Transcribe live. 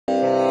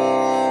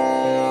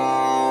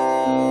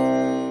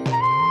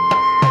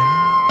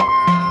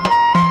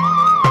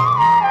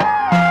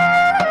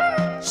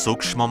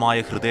സൂക്ഷ്മമായ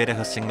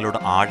ഹൃദയരഹസ്യങ്ങളുടെ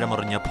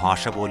ആഴമറിഞ്ഞ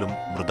ഭാഷ പോലും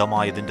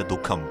മൃതമായതിന്റെ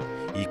ദുഃഖം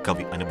ഈ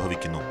കവി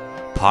അനുഭവിക്കുന്നു.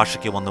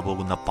 ഭാഷയ്ക്ക്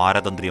വന്നുപോകുന്ന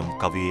പാരതന്ത്ര്യം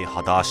കവിയെ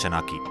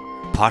ഹതാശനാക്കി.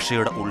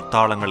 ഭാഷയുടെ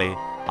ഉൾത്താളങ്ങളെ,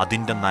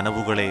 അതിൻ്റെ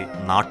നനവുകളെ,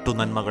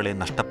 നാട്ടുനന്മകളെ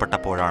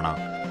നഷ്ടപ്പെട്ടപ്പോഴാണ്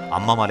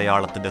അമ്മ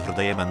മലയാളത്തിൻ്റെ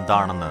ഹൃദയം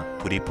എന്താണെന്ന്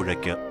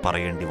കുരീപ്പുഴയ്ക്ക്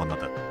പറയേണ്ടി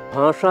വന്നത്.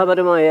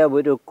 ഭാഷാപരമായ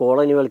ഒരു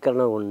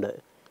കോളനിവൽക്കരണമുണ്ട്.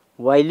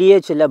 വലിയ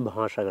ചില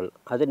ഭാഷകൾ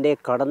അതിൻ്റെ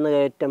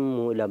കടന്നുകയറ്റം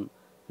മൂലം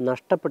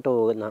നഷ്ടപ്പെട്ടു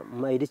പോകുന്ന,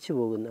 മരിച്ചു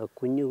പോകുന്ന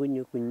കുഞ്ഞു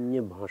കുഞ്ഞു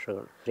കുഞ്ഞു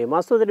ഭാഷകൾ.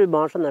 വാസ്തവത്തിൽ ഒരു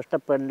ഭാഷ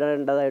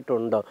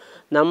നഷ്ടപ്പെടേണ്ടതായിട്ടുണ്ടോ?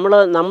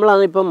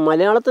 നമ്മളാണിപ്പം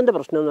മലയാളത്തിൻ്റെ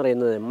പ്രശ്നം എന്ന്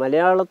പറയുന്നത്,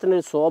 മലയാളത്തിന്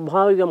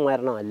സ്വാഭാവിക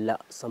മരണമല്ല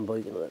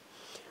സംഭവിക്കുന്നത്.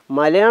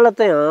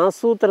 മലയാളത്തെ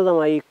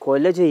ആസൂത്രിതമായി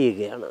കൊല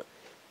ചെയ്യുകയാണ്.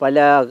 പല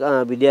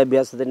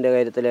വിദ്യാഭ്യാസത്തിൻ്റെ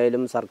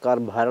കാര്യത്തിലായാലും സർക്കാർ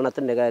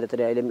ഭരണത്തിൻ്റെ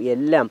കാര്യത്തിലായാലും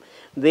എല്ലാം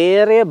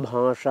വേറെ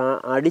ഭാഷ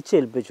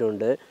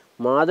അടിച്ചേൽപ്പിച്ചുകൊണ്ട്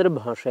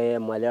മാതൃഭാഷയെ,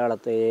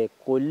 മലയാളത്തെ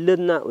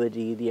കൊല്ലുന്ന ഒരു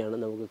രീതിയാണ്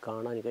നമുക്ക്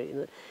കാണാൻ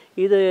കഴിയുന്നത്.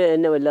 ഇത്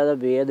എന്നെ വല്ലാതെ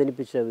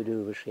വേദനിപ്പിച്ച ഒരു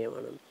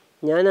വിഷയമാണ്.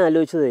 ഞാൻ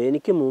ആലോചിച്ചത്,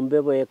 എനിക്ക് മുമ്പേ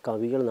പോയ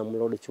കവികൾ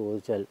നമ്മളോട്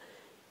ചോദിച്ചാൽ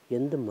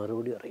എന്ത്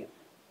മറുപടി പറയും?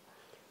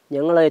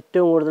 ഞങ്ങൾ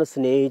ഏറ്റവും കൂടുതൽ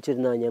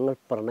സ്നേഹിച്ചിരുന്ന, ഞങ്ങൾ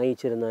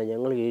പ്രണയിച്ചിരുന്ന,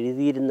 ഞങ്ങൾ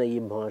എഴുതിയിരുന്ന ഈ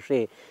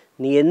ഭാഷയെ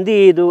നീ എന്ത്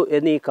ചെയ്തു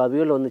എന്ന് ഈ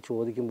കവികളൊന്ന്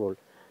ചോദിക്കുമ്പോൾ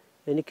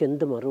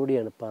എനിക്കെന്ത്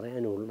മറുപടിയാണ്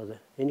പറയാനുള്ളത്?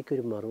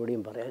 എനിക്കൊരു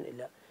മറുപടിയും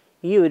പറയാനില്ല.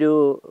 ഈ ഒരു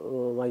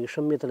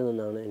വൈഷമ്യത്തിൽ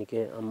നിന്നാണ്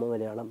എനിക്ക് അമ്മ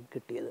മലയാളം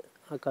കിട്ടിയത്.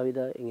 ആ കവിത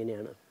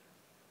ഇങ്ങനെയാണ്: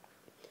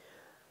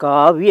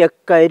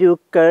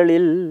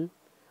 കാവ്യക്കരുക്കളിൽ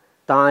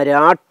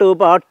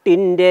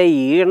താരാട്ടുപാട്ടിൻ്റെ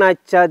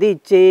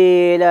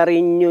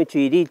ഈണച്ചതിച്ചേലറിഞ്ഞു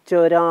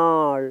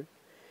ചിരിച്ചൊരാൾ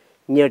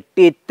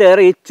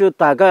ഞെട്ടിത്തെറിച്ചു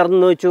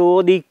തകർന്നു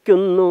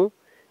ചോദിക്കുന്നു,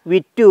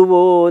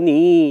 വിറ്റുവോ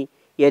നീ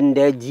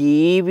എൻ്റെ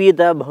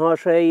ജീവിത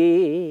ഭാഷയെ?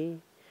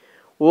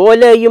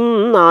 ഓലയും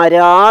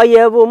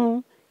നാരായവും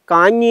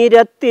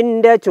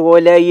കാഞ്ഞിരത്തിൻ്റെ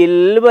ചോലയിൽ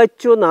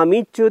വച്ചു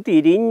നമിച്ചു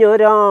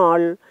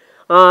തിരിഞ്ഞൊരാൾ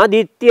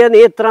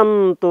ആദിത്യനേത്രം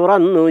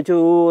തുറന്നു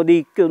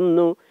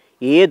ചോദിക്കുന്നു,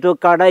 ഏതു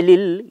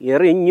കടലിൽ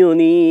എറിഞ്ഞു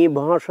നീ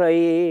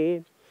ഭാഷയെ?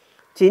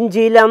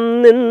 ചിഞ്ചിലം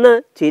നിന്ന്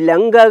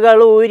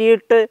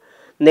ചിലങ്കകളൂരിട്ട്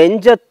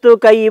നെഞ്ചത്തു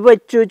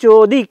കൈവച്ചു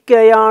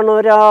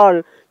ചോദിക്കയാണൊരാൾ,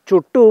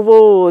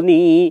 ചുട്ടുവോ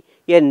നീ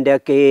എൻ്റെ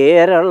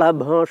കേരള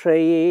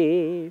ഭാഷയെ?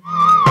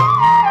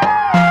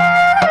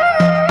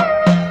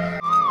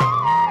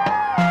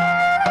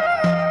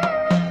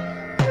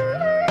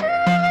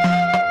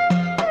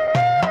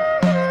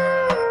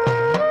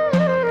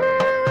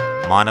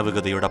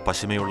 മാനവികതയുടെ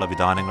പശിമയുള്ള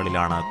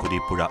വിധാനങ്ങളിലാണ്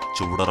കുരീപ്പുഴ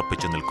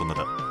ചൂടുറപ്പിച്ചു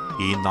നിൽക്കുന്നത്.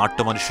 ഈ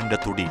നാട്ടുമനുഷ്യന്റെ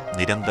തുടി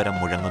നിരന്തരം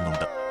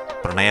മുഴങ്ങുന്നുണ്ട്.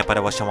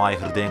 പ്രണയപരവശമായ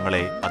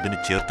ഹൃദയങ്ങളെ അതിന്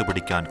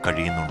ചേർത്തുപിടിക്കാൻ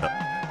കഴിയുന്നുണ്ട്.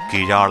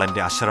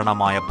 കീഴാളന്റെ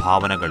അശരണമായ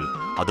ഭാവനകൾ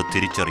അത്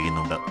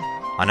തിരിച്ചറിയുന്നുണ്ട്.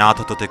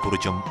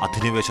 അനാഥത്വത്തെക്കുറിച്ചും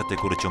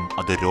അധിനിവേശത്തെക്കുറിച്ചും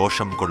അത്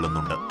രോഷം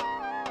കൊള്ളുന്നുണ്ട്.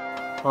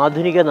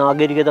 ആധുനിക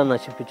നാഗരികത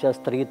നശിപ്പിച്ച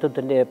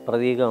സ്ത്രീത്വത്തിൻ്റെ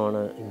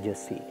പ്രതീകമാണ്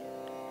ജെസ്സി.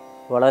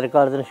 വളരെ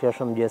കാലത്തിന്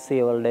ശേഷം ജെസ്സി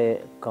അവളുടെ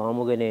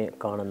കാമുകനെ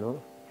കാണുന്നു.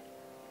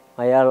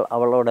 അയാൾ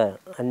അവളോട്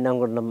അന്നം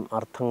കൊണ്ടും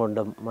അർത്ഥം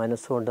കൊണ്ടും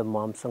മനസ്സുകൊണ്ടും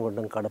മാംസം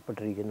കൊണ്ടും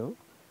കടപ്പെട്ടിരിക്കുന്നു.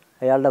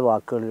 അയാളുടെ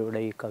വാക്കുകളിലൂടെ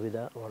ഈ കവിത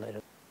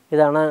വളരും.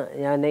 ഇതാണ്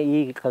ഞാൻ ഈ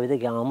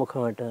കവിതയ്ക്ക്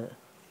ആമുഖമായിട്ട്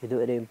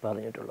ഇതുവരെയും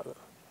പറഞ്ഞിട്ടുള്ളത്.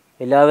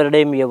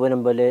 എല്ലാവരുടെയും യൗവനം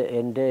പോലെ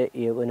എൻ്റെ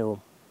യൗവനവും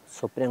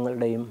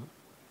സ്വപ്നങ്ങളുടെയും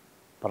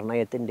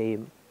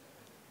പ്രണയത്തിൻ്റെയും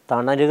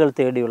തണലുകൾ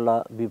തേടിയുള്ള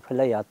വിഫല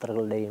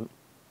യാത്രകളുടെയും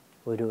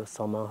ഒരു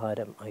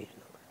സമാഹാരം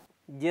ആയിരുന്നു.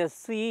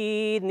 ജെസ്സി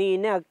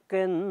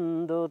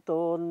നിനക്കെന്തു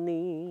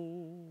തോന്നി,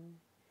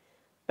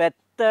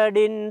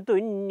 പെത്തടിൻ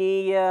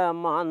തുന്നിയ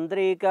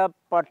മാന്ത്രിക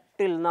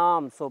പട്ടിൽ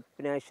നാം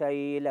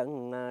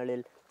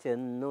സ്വപ്നശൈലങ്ങളിൽ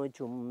ചെന്നു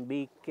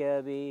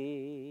ചുംബിക്കവേ,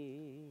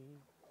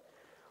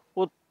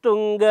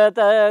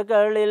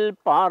 ഉത്തുംഗതകളിൽ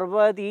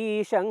പാർവതീ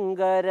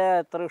ശങ്കര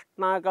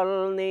തൃഷ്ണകൾ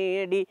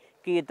നേടി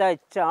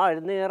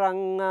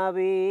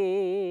കിതച്ചാഴ്ന്നിറങ്ങവേ,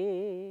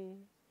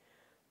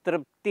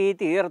 തൃപ്തി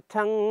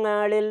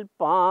തീർത്ഥങ്ങളിൽ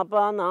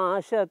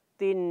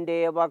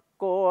പാപനാശത്തിൻ്റെ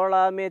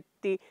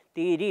വക്കോളമെത്തി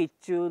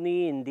തിരിച്ചു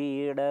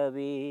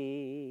നീന്തിയിടവേ,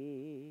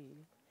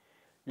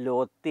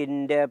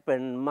 ലോത്തിൻ്റെ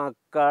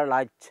പെൺമക്കൾ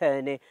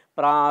അച്ഛനെ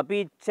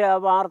പ്രാപിച്ച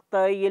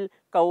വാർത്തയിൽ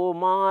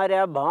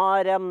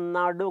കൗമാരഭാരം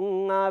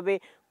നടുങ്ങവേ,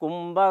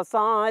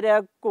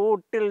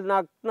 കുംഭസാരക്കൂട്ടിൽ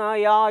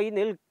നഗ്നയായി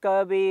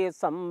നിൽക്കവേ,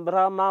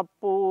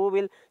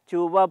 സംഭ്രമപ്പൂവിൽ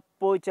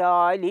ചുവപ്പു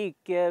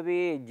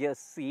ചാലിക്കവേ,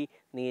 ജെസ്സി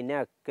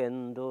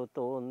നിനക്കെന്തു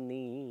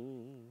തോന്നി?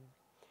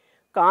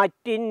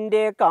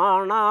 കാറ്റിൻ്റെ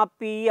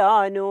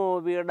കാണാപ്പിയാനോ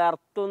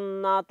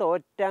വിടർത്തുന്ന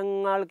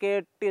തോറ്റങ്ങൾ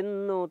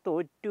കേട്ടിന്നു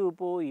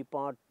തോറ്റുപോയി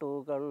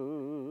പാട്ടുകൾ,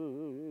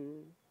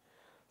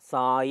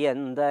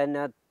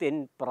 സായന്തനത്തിൻ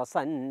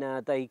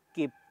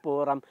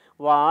പ്രസന്നതയ്ക്കിപ്പുറം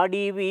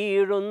വാടി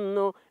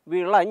വീഴുന്നു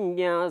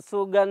വിളഞ്ഞ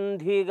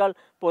സുഗന്ധികൾ,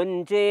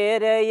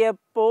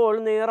 പൊൻചേരയെപ്പോൾ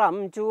നിറം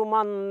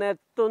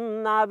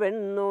ചുമന്നെത്തുന്ന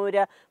വെണ്ണുര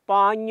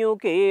പാഞ്ഞു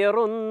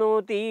കേറുന്നു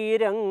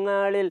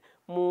തീരങ്ങളിൽ,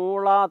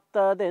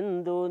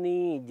 മൂളാത്തതെന്തു നീ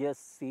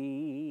ജെസ്സി?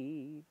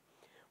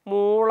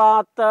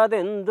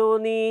 മൂളാത്തതെന്തു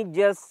നീ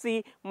ജെസ്സി?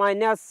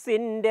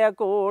 മനസ്സിൻ്റെ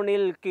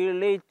കോണിൽ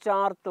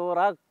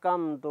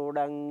കിളിച്ചാർത്തുറക്കം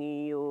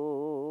തുടങ്ങിയോ?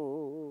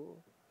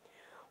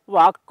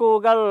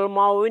 വാക്കുകൾ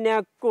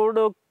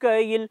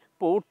മൗനക്കുടുക്കയിൽ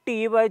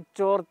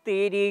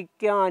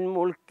പൂട്ടിവച്ചോർത്തിരിക്കാൻ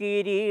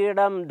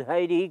മുൾക്കിരീടം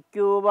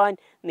ധരിക്കുവാൻ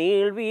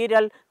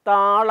നീൾവിരൽ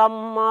താളം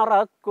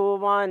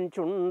മറക്കുവാൻ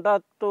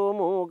ചുണ്ടത്തു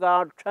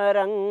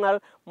മൂകാക്ഷരങ്ങൾ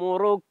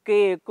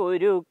മുറുക്കെ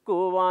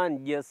കുരുക്കുവാൻ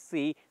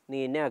ജസ്സി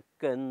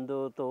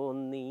നിനക്കെന്തു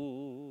തോന്നി?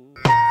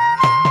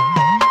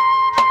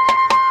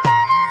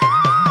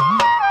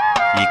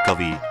 ഈ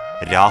കവി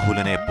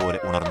രാഹുലനെ പോലെ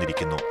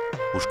ഉണർന്നിരിക്കുന്നു.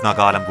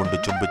 ഉഷ്ണകാലം കൊണ്ട്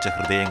ചുംബിച്ച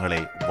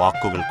ഹൃദയങ്ങളെ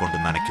വാക്കുകൾ കൊണ്ട്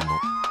നനയ്ക്കുന്നു.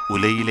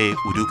 ഉലയിലെ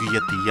ഉരുകിയ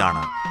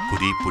തീയാണ്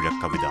കുരീപ്പുഴ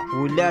കവിത.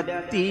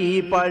 ഉലത്തി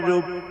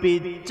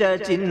പഴുപ്പിച്ച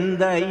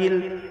ചിന്തയിൽ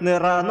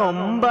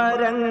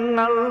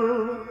നിറനൊമ്പരങ്ങൾ,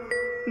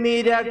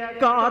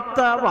 നിരക്കാത്ത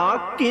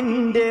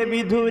വാക്കിൻ്റെ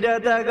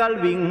വിധുരതകൾ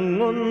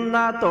വിങ്ങുന്ന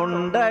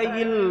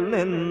തൊണ്ടയിൽ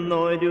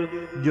നിന്നൊരു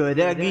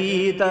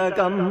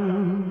ജ്വരഗീതകം.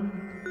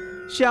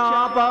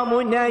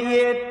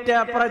 ശാപമുനയേറ്റ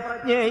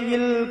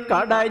പ്രജ്ഞയിൽ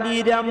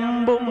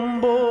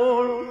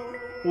കടലിരമ്പുമ്പോൾ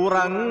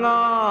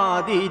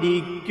ഉറങ്ങാതിരിക്കുന്നു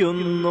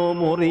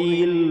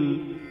മുറിയിൽ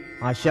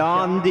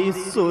അശാന്തി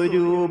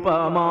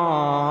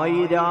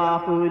സ്വരൂപമായി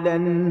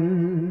രാഹുലൻ.